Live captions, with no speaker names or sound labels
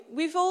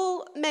we've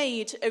all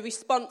made a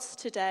response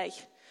today.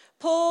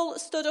 Paul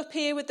stood up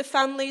here with the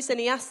families and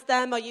he asked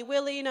them, are you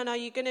willing and are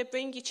you going to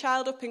bring your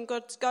child up in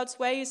God's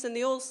ways? And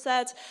they all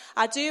said,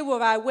 I do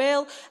or I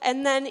will.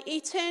 And then he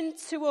turned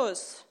to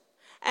us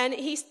and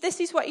this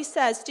is what he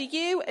says. Do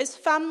you as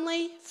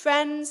family,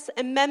 friends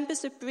and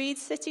members of Breed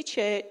City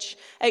Church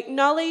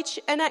acknowledge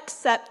and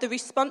accept the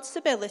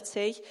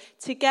responsibility,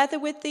 together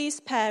with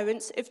these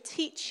parents, of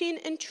teaching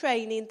and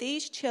training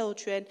these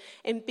children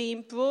in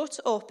being brought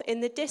up in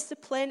the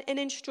discipline and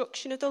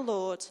instruction of the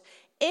Lord?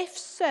 If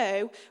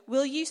so,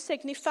 will you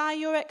signify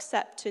your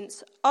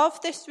acceptance of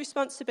this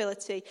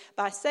responsibility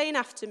by saying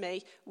after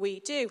me, we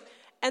do?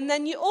 And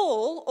then you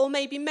all, or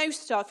maybe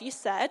most of you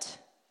said,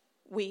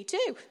 we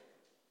do.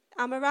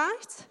 Am I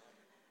right?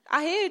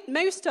 I heard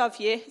most of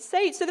you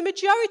say it. So the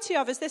majority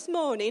of us this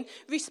morning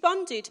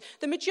responded.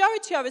 The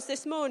majority of us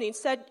this morning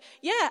said,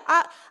 yeah,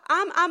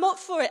 I'm up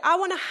for it. I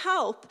want to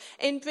help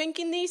in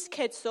bringing these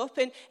kids up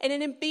and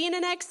in being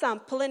an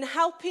example and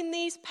helping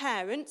these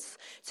parents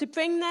to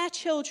bring their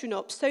children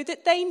up so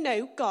that they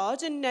know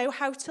God and know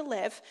how to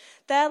live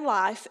their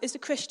life as a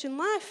Christian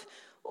life.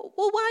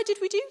 Well, why did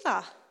we do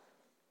that?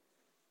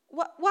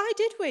 Why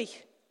did we?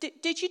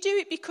 Did you do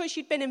it because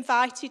you'd been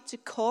invited to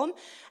come?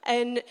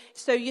 And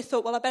so you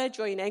thought, well, I better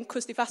join in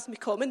because they've asked me to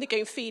come and they're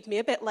going to feed me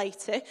a bit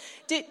later.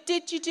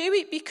 Did you do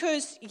it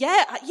because,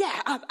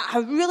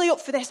 I'm really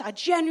up for this. I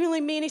genuinely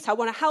mean it. I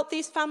want to help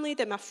these families.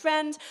 They're my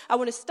friends. I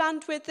want to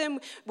stand with them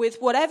with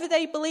whatever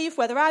they believe,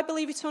 whether I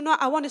believe it or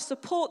not. I want to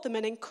support them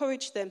and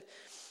encourage them.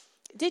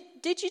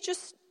 Did you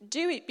just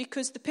do it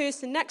because the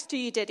person next to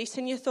you did it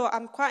and you thought,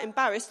 I'm quite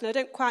embarrassed and I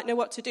don't quite know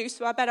what to do,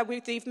 so I better,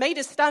 they've made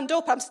us stand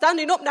up. I'm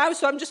standing up now,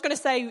 so I'm just going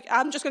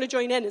to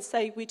join in and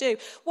say we do.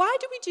 Why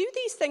do we do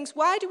these things?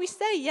 Why do we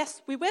say,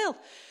 yes, we will?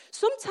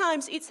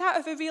 Sometimes it's out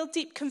of a real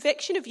deep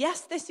conviction of, yes,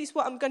 this is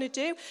what I'm going to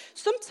do.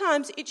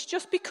 Sometimes it's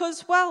just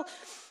because, well,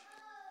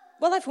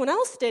 everyone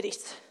else did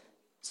it.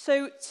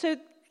 So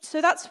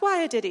that's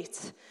why I did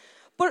it.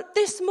 But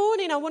this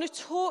morning, I want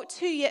to talk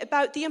to you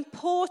about the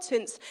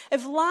importance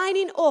of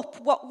lining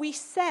up what we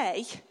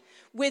say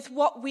with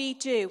what we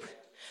do.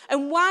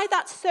 And why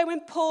that's so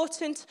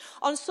important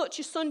on such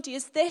a Sunday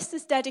as this,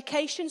 as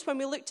dedications, when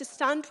we look to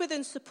stand with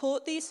and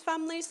support these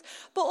families.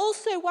 But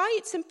also why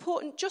it's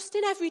important just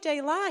in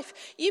everyday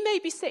life. You may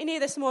be sitting here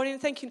this morning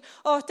and thinking,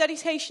 oh,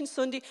 dedication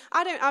Sunday,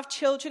 I don't have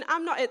children,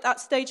 I'm not at that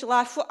stage of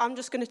life, I'm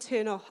just going to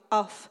turn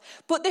off.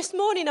 But this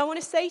morning, I want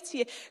to say to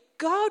you,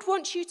 God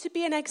wants you to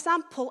be an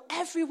example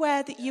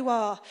everywhere that you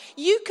are.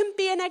 You can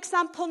be an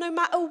example no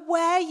matter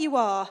where you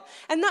are.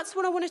 And that's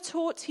what I want to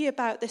talk to you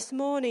about this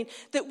morning,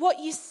 that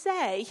what you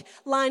say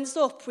lines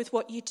up with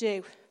what you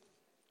do.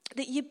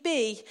 That you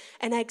be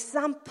an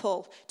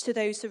example to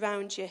those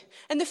around you.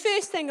 And the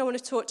first thing I want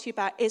to talk to you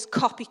about is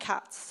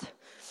copycats.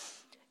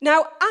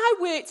 Now, I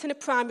worked in a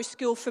primary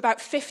school for about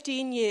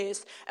 15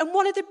 years, and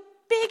one of the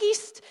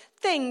biggest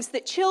things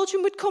that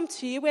children would come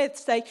to you with,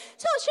 say,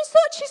 such and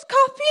such is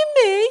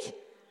copying me.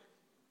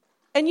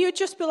 And you would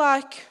just be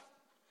like,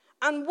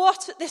 and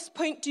what at this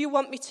point do you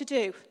want me to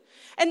do?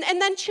 And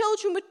then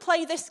children would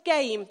play this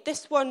game.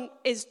 This one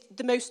is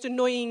the most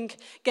annoying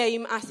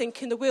game, I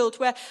think, in the world,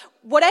 where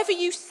whatever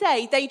you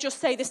say, they just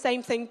say the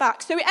same thing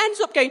back. So it ends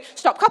up going,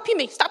 stop copying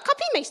me, stop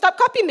copying me, stop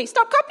copying me,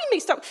 stop copying me,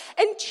 stop.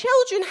 And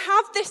children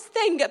have this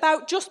thing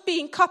about just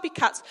being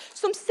copycats.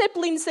 Some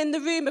siblings in the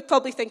room are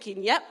probably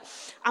thinking, yep,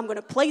 I'm going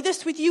to play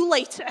this with you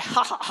later.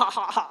 Ha, ha, ha,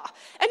 ha, ha.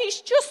 And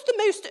it's just the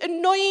most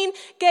annoying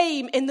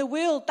game in the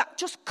world, that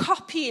just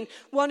copying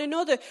one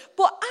another.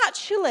 But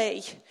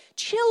actually,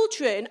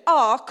 children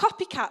are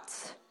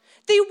copycats.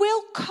 They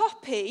will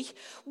copy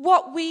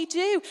what we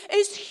do.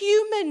 As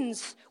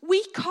humans,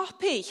 we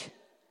copy.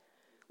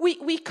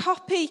 We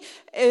copy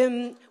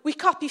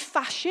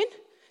fashion.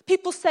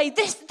 People say,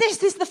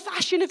 this is the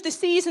fashion of the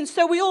season,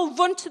 so we all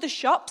run to the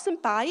shops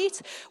and buy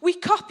it. We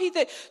copy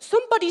that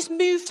somebody's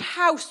moved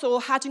house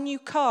or had a new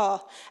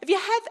car. Have you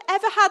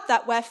ever had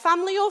that where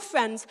family or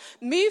friends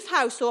move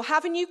house or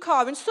have a new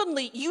car and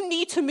suddenly you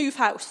need to move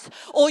house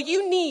or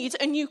you need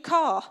a new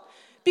car?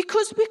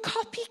 Because we're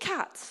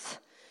copycats.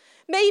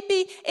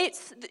 Maybe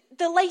it's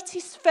the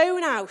latest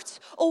phone out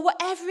or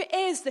whatever it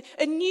is,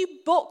 a new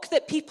book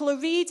that people are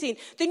reading,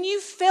 the new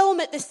film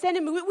at the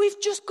cinema.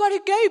 We've just got to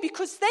go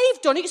because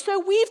they've done it, so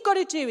we've got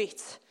to do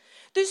it.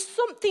 There's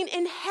something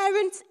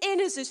inherent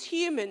in us as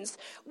humans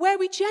where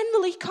we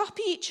generally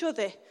copy each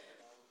other.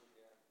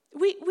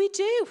 We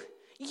do.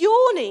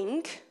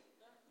 Yawning.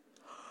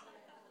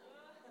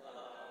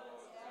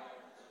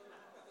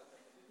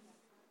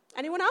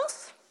 Anyone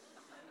else?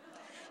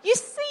 You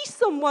see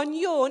someone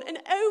yawn and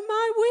oh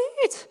my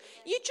word,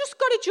 you just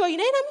got to join in,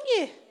 haven't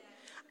you?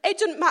 It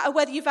doesn't matter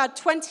whether you've had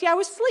 20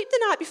 hours sleep the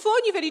night before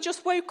and you've only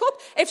just woke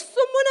up. If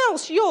someone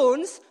else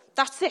yawns,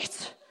 that's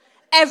it.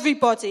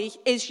 Everybody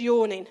is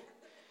yawning.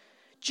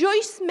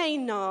 Joyce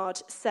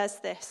Maynard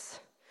says this: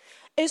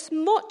 as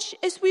much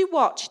as we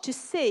watch to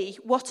see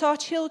what our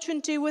children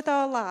do with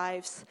our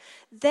lives,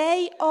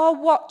 they are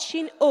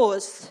watching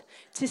us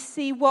to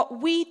see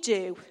what we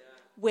do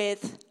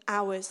with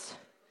ours.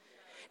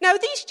 Now,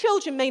 these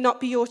children may not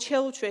be your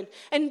children,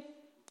 and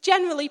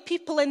generally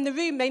people in the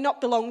room may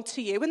not belong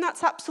to you, and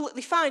that's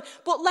absolutely fine.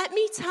 But let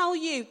me tell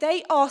you,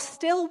 they are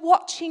still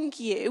watching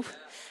you,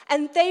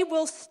 and they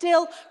will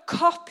still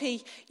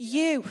copy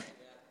you.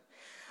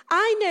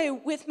 I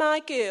know with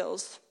my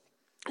girls,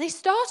 they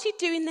started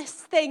doing this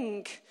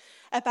thing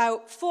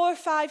about 4 or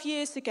 5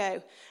 years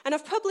ago, and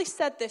I've probably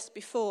said this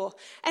before,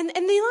 and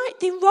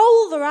they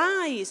roll their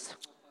eyes.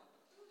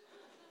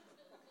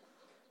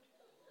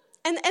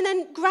 And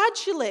then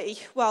gradually,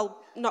 well,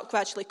 not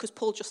gradually, because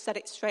Paul just said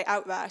it straight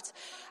outright,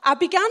 I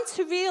began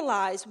to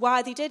realise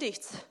why they did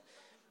it,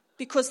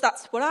 because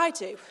that's what I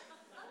do.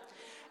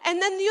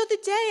 And then the other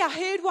day, I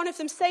heard one of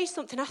them say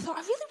something. I thought,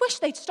 I really wish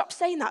they'd stop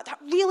saying that. That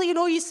really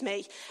annoys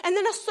me. And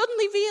then I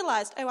suddenly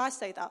realised, oh, I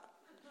say that.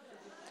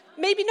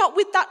 Maybe not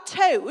with that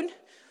tone,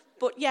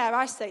 but yeah,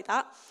 I say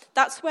that.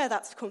 That's where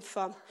that's come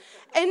from.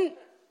 And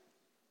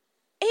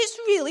it's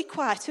really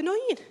quite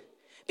annoying.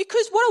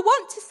 Because what I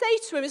want to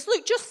say to him is,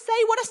 look, just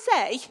say what I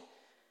say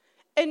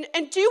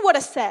and do what I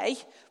say,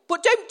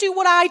 but don't do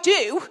what I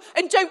do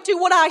and don't do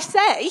what I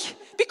say,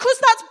 because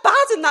that's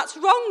bad and that's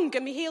wrong.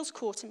 And my heel's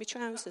caught in my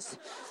trousers.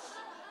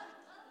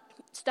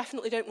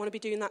 Definitely don't want to be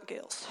doing that,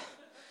 girls.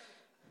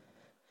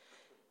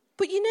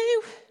 But you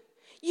know,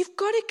 you've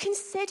got to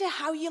consider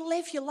how you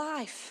live your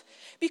life,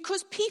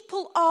 because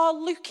people are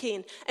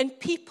looking and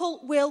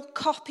people will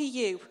copy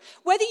you.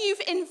 Whether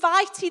you've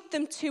invited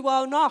them to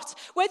or not,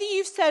 whether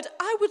you've said,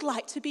 I would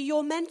like to be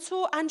your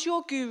mentor and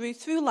your guru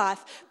through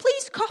life,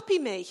 please copy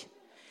me.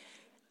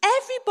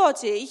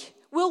 Everybody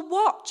will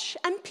watch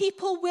and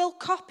people will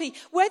copy.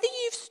 Whether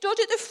you've stood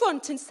at the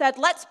front and said,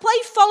 let's play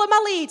follow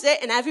my leader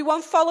and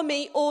everyone follow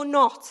me or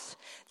not,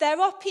 there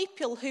are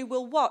people who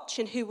will watch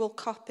and who will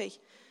copy.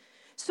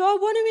 So I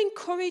want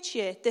to encourage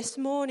you this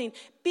morning,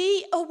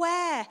 be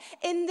aware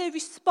in the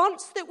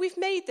response that we've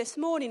made this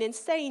morning in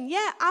saying,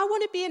 yeah, I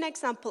want to be an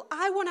example.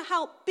 I want to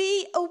help.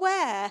 Be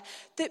aware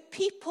that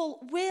people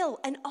will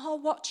and are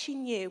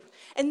watching you,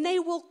 and they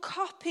will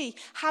copy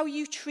how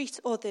you treat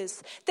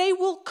others. They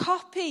will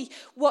copy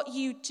what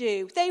you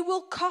do. They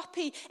will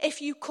copy if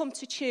you come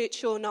to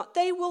church or not.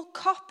 They will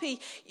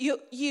copy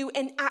you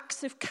in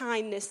acts of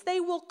kindness. They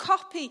will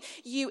copy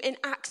you in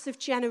acts of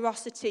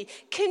generosity.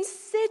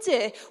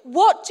 Consider,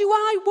 what do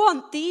I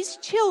want these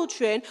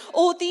children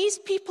or these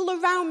people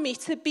around me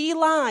to be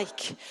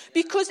like?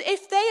 Because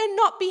if they are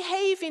not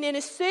behaving in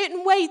a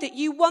certain way that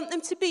you want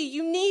them to be,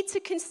 you need to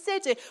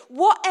consider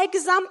what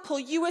example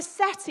you are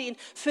setting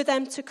for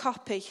them to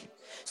copy.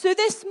 So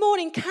this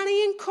morning, can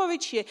I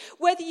encourage you,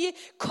 whether you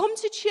come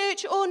to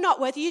church or not,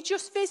 whether you're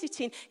just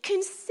visiting,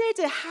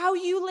 consider how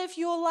you live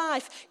your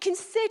life.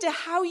 Consider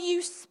how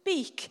you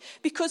speak,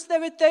 because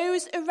there are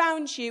those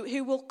around you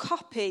who will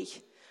copy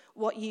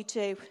what you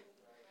do.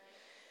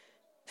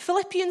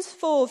 Philippians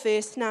 4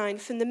 verse 9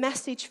 from the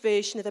Message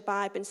version of the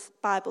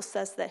Bible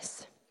says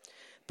this: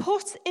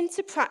 put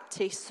into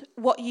practice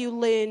what you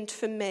learned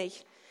from me.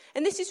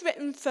 And this is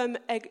written from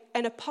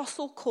an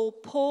apostle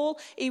called Paul.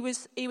 He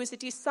was a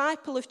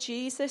disciple of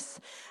Jesus.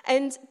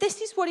 And this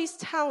is what he's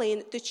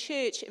telling the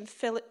church in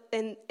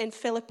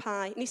Philippi.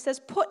 And he says,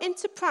 put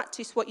into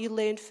practice what you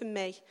learned from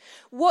me.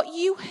 What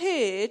you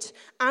heard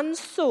and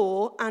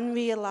saw and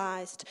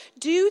realized.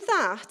 Do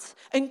that,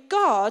 and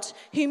God,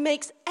 who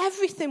makes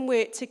everything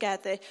work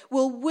together,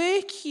 will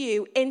work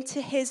you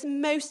into his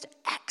most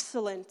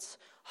excellent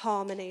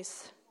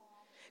harmonies.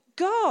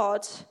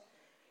 God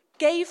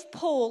gave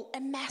Paul a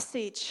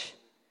message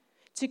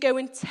to go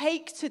and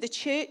take to the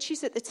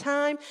churches at the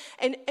time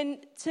and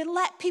to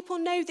let people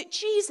know that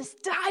Jesus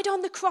died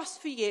on the cross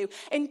for you,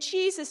 and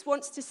Jesus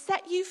wants to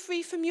set you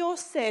free from your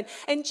sin,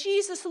 and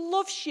Jesus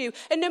loves you,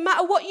 and no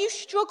matter what you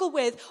struggle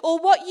with or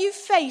what you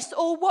face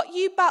or what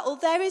you battle,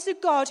 there is a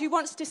God who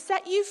wants to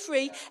set you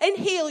free and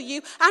heal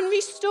you and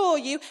restore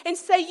you and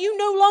say you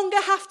no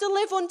longer have to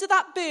live under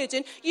that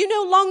burden. You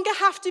no longer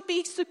have to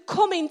be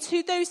succumbing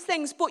to those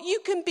things, but you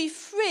can be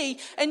free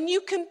and you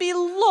can be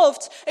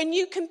loved and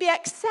you can be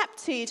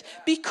accepted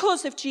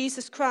because of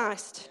Jesus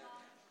Christ.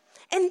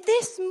 And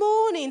this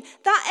morning,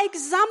 that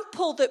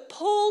example that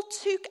Paul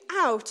took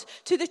out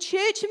to the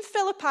church in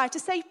Philippi to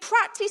say,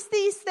 practice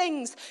these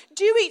things,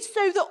 do it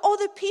so that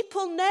other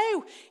people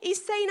know.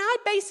 He's saying, I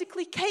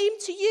basically came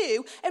to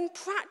you and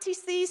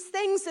practiced these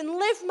things and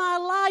lived my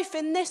life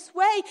in this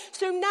way.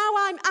 So now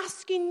I'm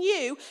asking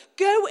you,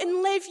 go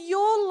and live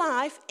your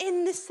life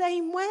in the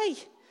same way.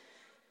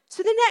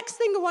 So the next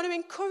thing I want to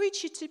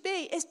encourage you to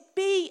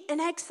be an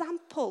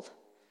example.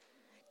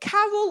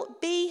 Carol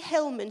B.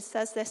 Hillman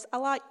says this, I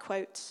like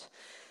quotes.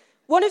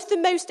 One of the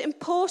most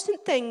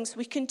important things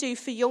we can do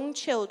for young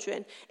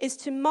children is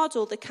to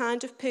model the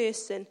kind of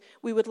person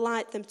we would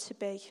like them to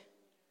be.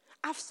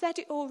 I've said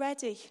it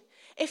already.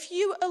 If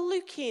you are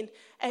looking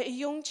at a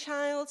young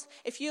child,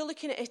 if you're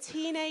looking at a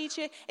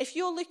teenager, if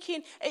you're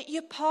looking at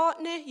your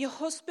partner, your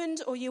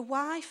husband or your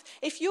wife,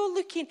 if you're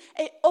looking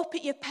up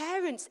at your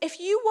parents, if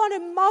you want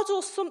to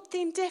model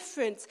something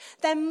different,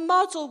 then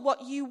model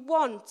what you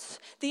want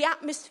the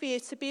atmosphere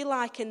to be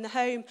like in the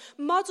home.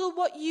 Model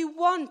what you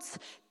want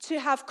to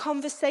have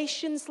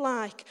conversations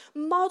like.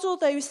 Model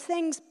those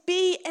things.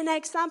 Be an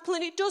example.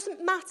 And it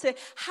doesn't matter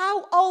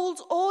how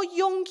old or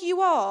young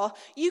you are,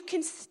 you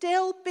can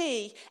still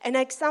be an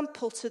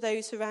example to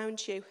those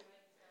around you.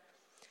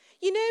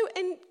 You know,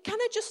 and can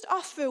I just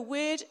offer a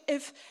word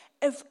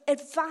of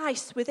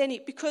advice within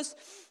it? Because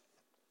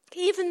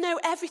even though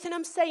everything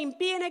I'm saying,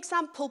 be an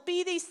example,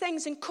 be these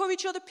things,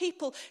 encourage other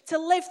people to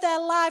live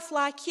their life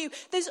like you,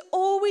 there's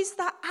always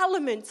that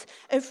element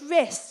of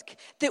risk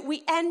that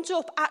we end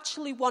up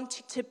actually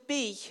wanting to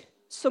be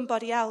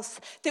somebody else,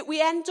 that we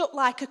end up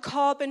like a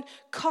carbon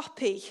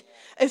copy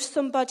of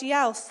somebody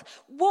else.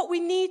 What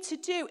we need to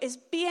do is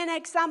be an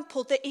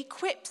example that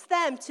equips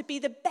them to be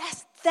the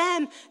best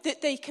them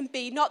that they can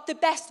be, not the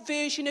best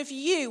version of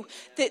you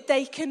that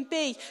they can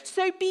be.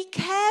 So be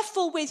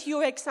careful with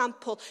your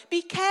example.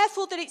 Be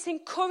careful that it's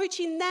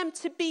encouraging them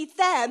to be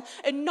them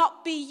and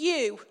not be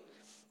you.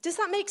 Does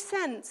that make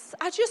sense?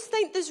 I just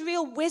think there's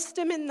real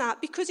wisdom in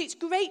that, because it's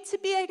great to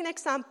be an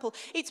example.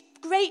 It's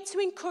great to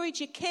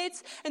encourage your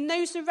kids and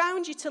those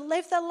around you to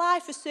live their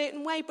life a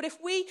certain way. But if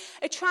we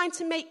are trying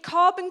to make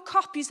carbon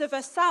copies of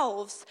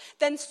ourselves,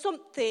 then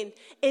something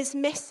is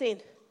missing.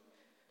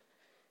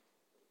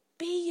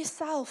 Be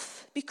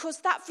yourself,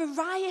 because that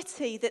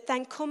variety that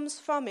then comes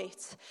from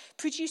it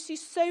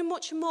produces so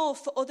much more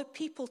for other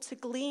people to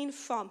glean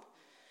from.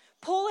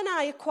 Paul and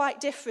I are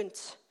quite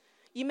different.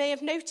 You may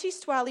have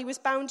noticed while he was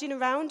bounding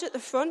around at the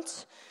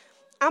front,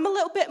 I'm a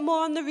little bit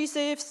more on the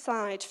reserve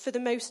side for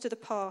the most of the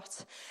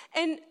part.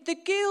 And the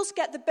girls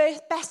get the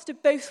best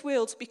of both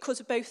worlds because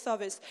of both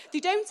of us. They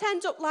don't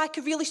end up like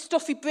a really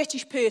stuffy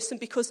British person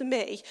because of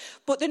me,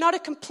 but they're not a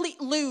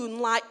complete loon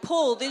like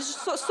Paul. They're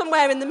just sort of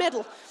somewhere in the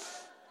middle.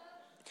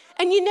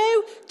 And you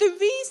know, the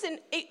reason,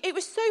 it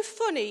was so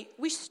funny,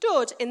 we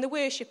stood in the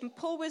worship and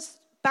Paul was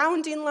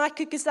bounding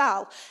like a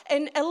gazelle.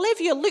 And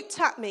Olivia looked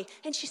at me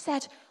and she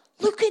said,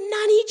 "Look at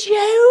Nanny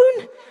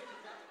Joan."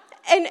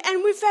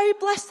 And we're very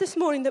blessed this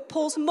morning that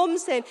Paul's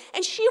mum's in.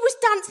 And she was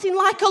dancing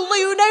like a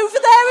loon over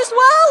there as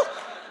well.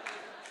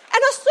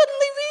 And I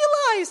suddenly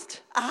realised,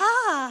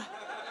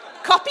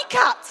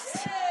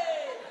 copycats.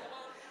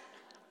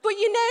 But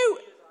you know,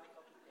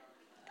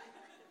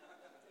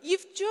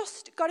 you've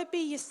just got to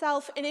be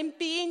yourself. And in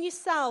being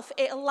yourself,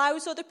 it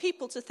allows other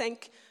people to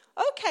think,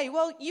 okay,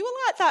 well, you were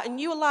like that and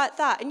you were like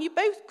that. And you're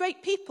both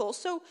great people,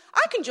 so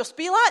I can just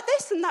be like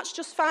this and that's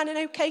just fine and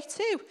okay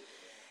too.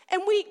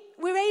 And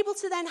we're able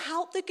to then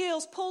help the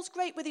girls. Paul's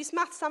great with his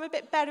maths. I'm a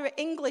bit better at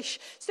English.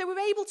 So we're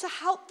able to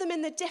help them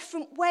in the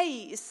different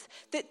ways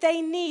that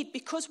they need,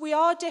 because we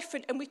are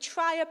different and we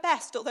try our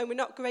best, although we're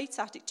not great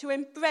at it, to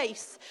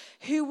embrace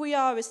who we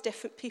are as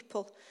different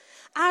people.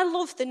 I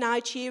love the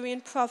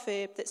Nigerian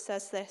proverb that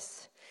says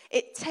this: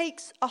 it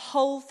takes a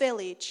whole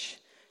village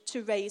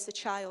to raise a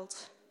child.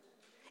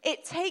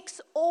 It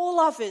takes all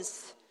of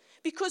us,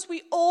 because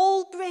we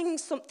all bring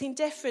something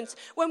different.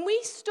 When we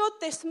stood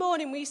this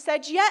morning, we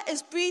said,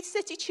 as Breathe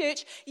City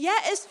Church,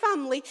 as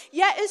family,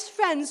 as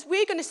friends,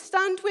 we're going to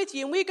stand with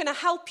you and we're going to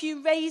help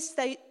you raise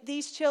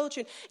these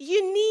children.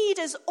 You need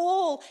us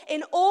all,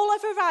 in all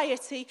our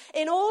variety,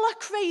 in all our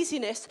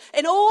craziness,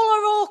 in all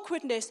our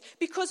awkwardness,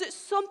 because at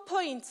some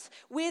point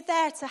we're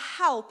there to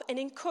help and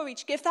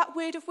encourage, give that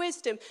word of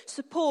wisdom,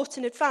 support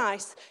and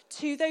advice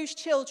to those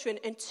children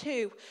and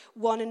to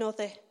one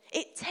another.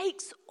 It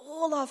takes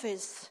all of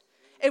us.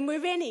 And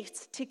we're in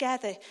it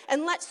together.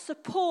 And let's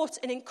support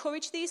and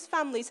encourage these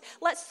families.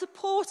 Let's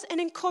support and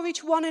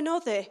encourage one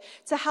another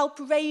to help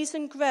raise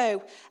and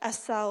grow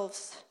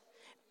ourselves.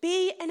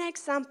 Be an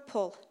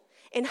example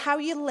in how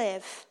you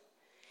live,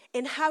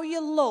 in how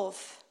you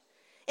love,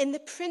 in the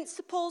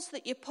principles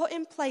that you put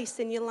in place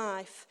in your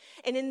life,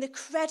 and in the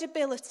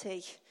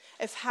credibility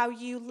of how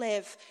you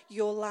live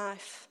your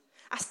life.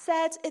 I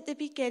said at the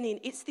beginning,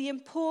 it's the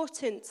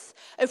importance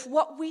of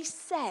what we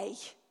say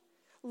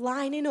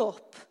lining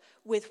up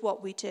with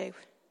what we do.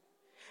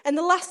 And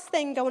the last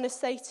thing I want to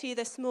say to you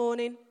this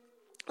morning,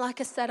 like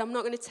I said, I'm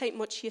not going to take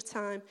much of your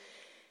time,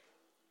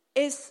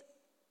 is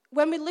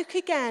when we look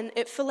again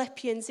at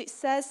Philippians, it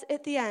says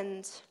at the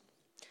end,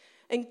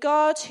 and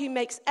God, who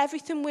makes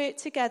everything work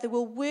together,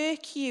 will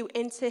work you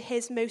into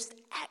his most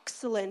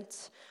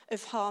excellent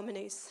of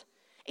harmonies.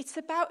 It's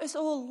about us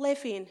all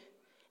living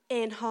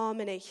in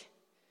harmony.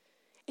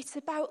 It's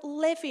about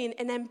living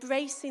and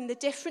embracing the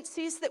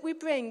differences that we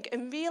bring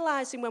and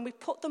realising when we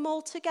put them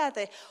all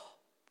together,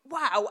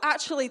 wow,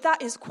 actually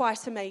that is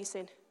quite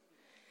amazing.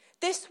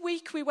 This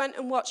week we went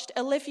and watched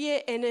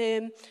Olivia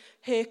in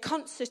her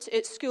concert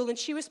at school, and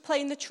she was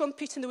playing the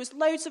trumpet, and there was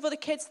loads of other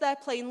kids there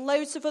playing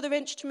loads of other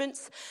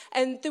instruments,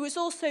 and there was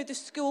also the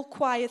school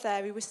choir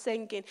there who was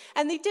singing,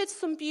 and they did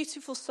some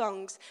beautiful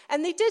songs,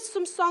 and they did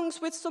some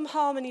songs with some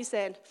harmonies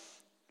in,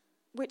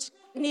 which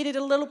needed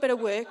a little bit of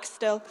work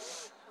still.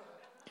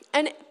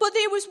 But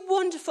it was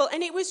wonderful,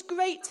 and it was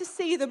great to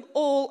see them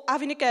all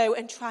having a go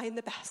and trying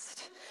the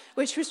best,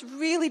 which was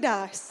really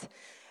nice.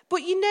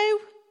 But you know,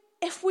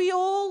 if we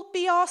all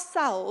be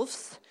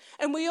ourselves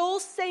and we all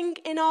sing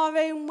in our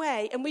own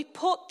way and we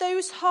put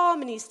those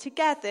harmonies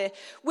together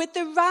with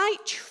the right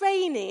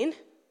training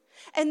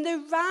And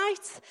the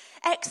right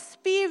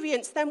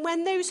experience, then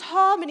when those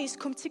harmonies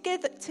come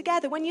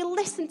together, when you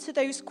listen to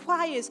those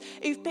choirs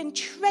who've been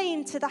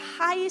trained to the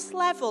highest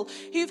level,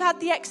 who've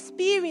had the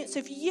experience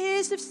of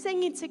years of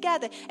singing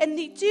together, and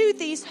they do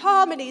these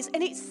harmonies,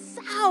 and it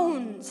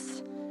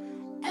sounds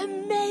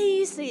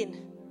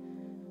amazing.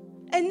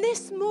 And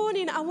this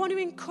morning, I want to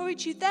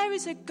encourage you, there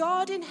is a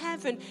God in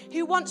heaven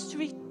who wants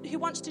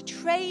to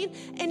train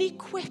and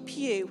equip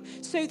you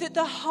so that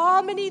the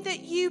harmony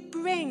that you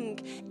bring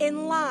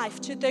in life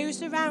to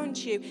those around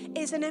you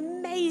is an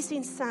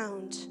amazing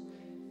sound.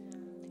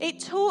 It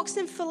talks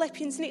in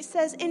Philippians and it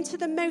says, into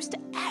the most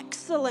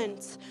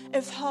excellent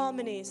of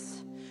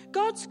harmonies.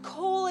 God's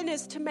calling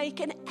us to make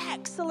an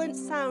excellent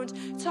sound,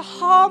 to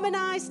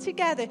harmonize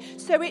together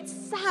so it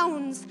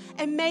sounds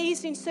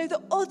amazing, so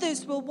that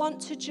others will want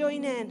to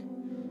join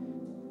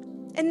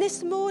in. And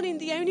this morning,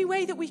 the only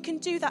way that we can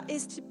do that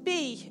is to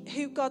be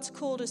who God's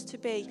called us to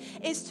be,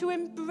 is to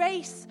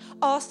embrace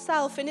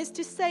ourselves and is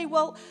to say,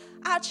 well,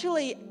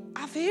 actually,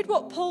 I've heard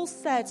what Paul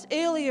said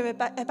earlier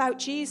about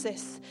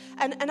Jesus,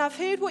 and I've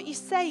heard what you're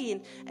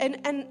saying,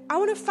 and I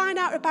want to find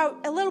out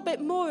about a little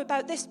bit more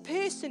about this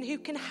person who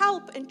can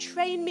help and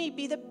train me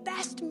be the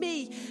best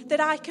me that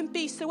I can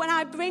be. So when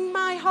I bring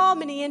my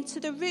harmony into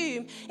the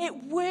room, it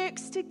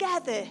works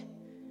together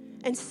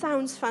and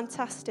sounds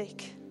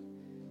fantastic.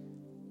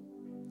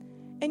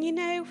 And you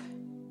know,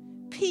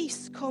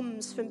 peace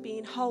comes from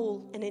being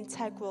whole and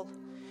integral.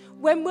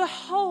 When we're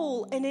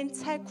whole and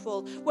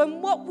integral,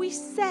 when what we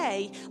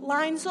say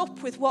lines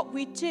up with what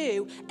we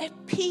do, a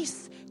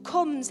peace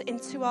comes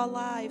into our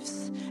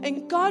lives.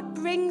 And God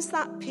brings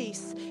that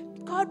peace.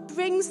 God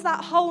brings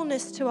that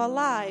wholeness to our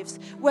lives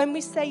when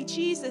we say,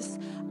 Jesus,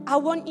 I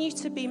want you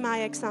to be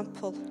my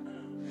example.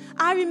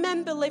 I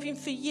remember living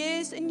for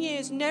years and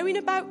years, knowing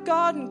about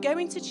God and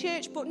going to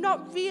church, but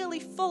not really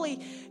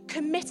fully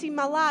committing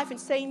my life and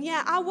saying,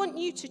 yeah, I want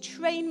you to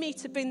train me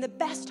to bring the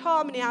best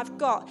harmony I've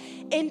got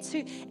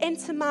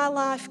into my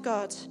life,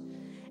 God.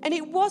 And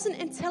it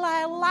wasn't until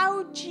I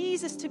allowed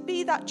Jesus to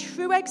be that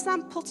true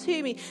example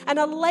to me, and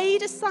I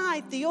laid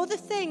aside the other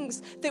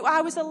things that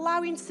I was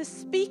allowing to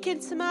speak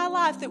into my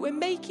life that were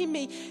making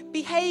me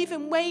behave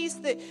in ways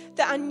that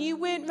I knew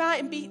weren't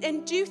right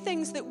and do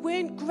things that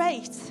weren't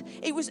great.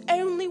 It was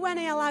only when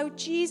I allowed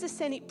Jesus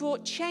in, it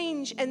brought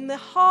change, and the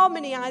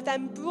harmony I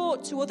then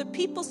brought to other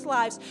people's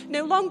lives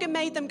no longer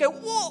made them go,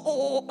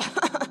 whoa,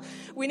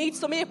 we need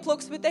some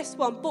earplugs with this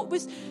one, but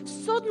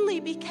suddenly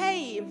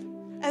became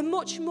a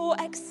much more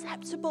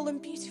acceptable and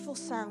beautiful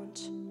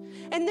sound.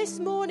 And this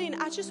morning,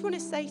 I just want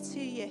to say to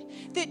you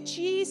that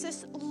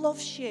Jesus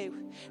loves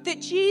you,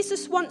 that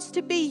Jesus wants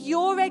to be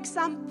your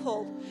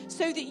example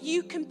so that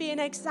you can be an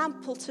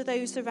example to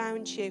those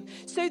around you,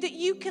 so that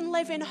you can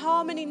live in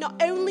harmony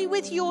not only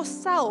with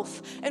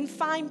yourself and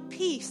find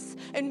peace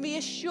and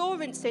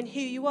reassurance in who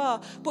you are,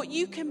 but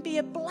you can be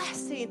a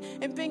blessing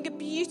and bring a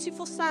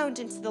beautiful sound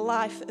into the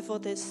life of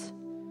others.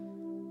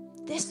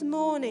 This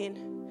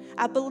morning,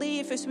 I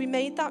believe as we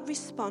made that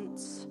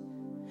response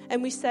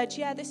and we said,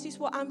 yeah, this is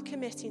what I'm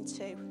committing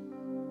to,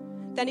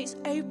 then it's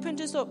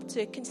opened us up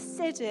to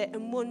consider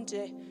and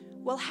wonder,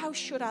 well, how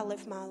should I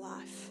live my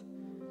life?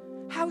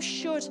 How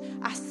should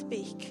I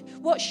speak?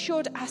 What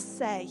should I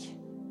say?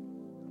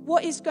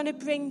 What is going to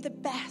bring the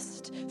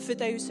best for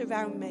those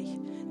around me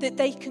that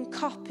they can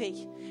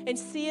copy and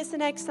see as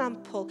an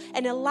example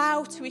and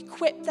allow to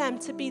equip them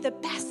to be the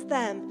best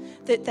them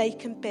that they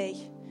can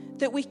be,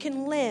 that we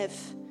can live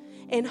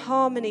in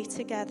harmony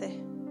together.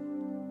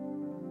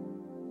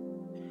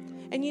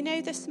 And you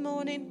know, this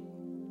morning,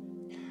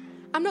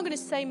 I'm not going to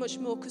say much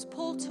more because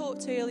Paul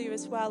talked earlier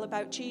as well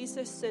about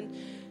Jesus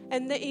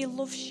and that he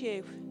loves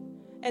you.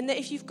 And that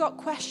if you've got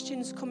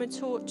questions, come and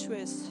talk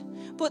to us.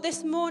 But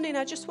this morning,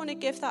 I just want to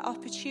give that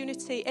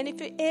opportunity. And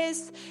if it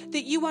is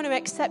that you want to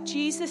accept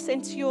Jesus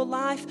into your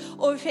life,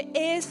 or if it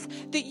is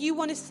that you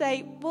want to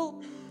say,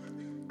 well,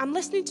 I'm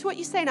listening to what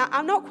you're saying.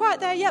 I'm not quite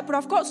there yet, but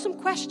I've got some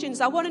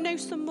questions. I want to know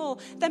some more.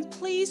 Then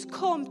please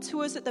come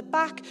to us at the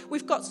back.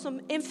 We've got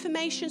some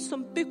information,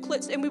 some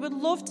booklets, and we would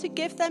love to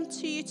give them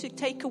to you to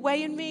take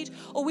away and read.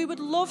 Or we would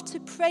love to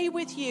pray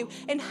with you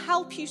and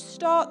help you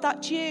start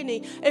that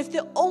journey of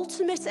the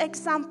ultimate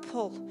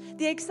example,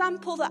 the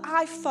example that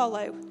I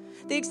follow,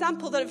 the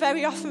example that I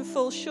very often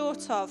fall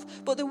short of,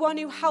 but the one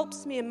who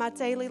helps me in my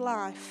daily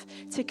life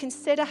to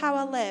consider how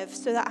I live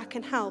so that I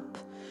can help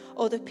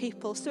other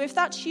people. So if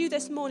that's you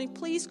this morning,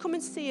 please come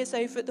and see us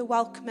over at the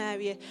welcome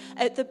area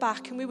at the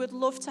back, and we would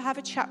love to have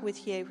a chat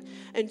with you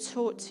and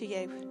talk to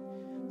you.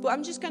 But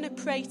I'm just going to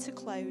pray to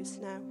close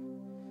now.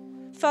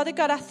 Father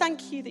God, I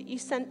thank you that you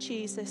sent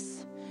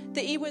Jesus,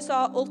 that he was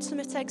our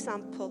ultimate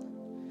example.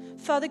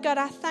 Father God,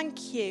 I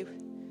thank you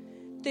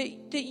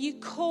that you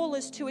call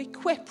us to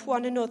equip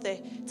one another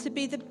to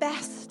be the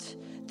best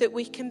that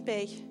we can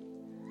be.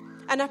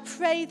 And I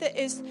pray that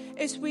as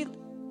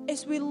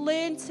we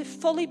learn to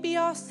fully be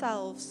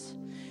ourselves,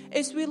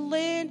 as we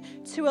learn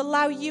to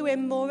allow you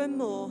in more and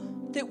more,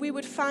 that we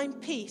would find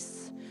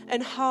peace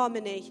and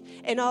harmony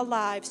in our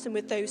lives and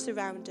with those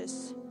around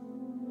us.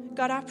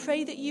 God, I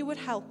pray that you would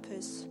help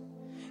us.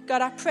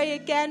 God, I pray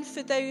again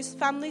for those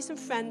families and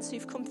friends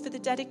who've come for the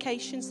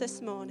dedications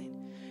this morning.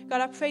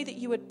 God, I pray that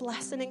you would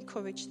bless and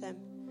encourage them.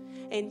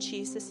 In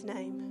Jesus'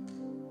 name,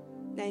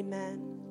 amen.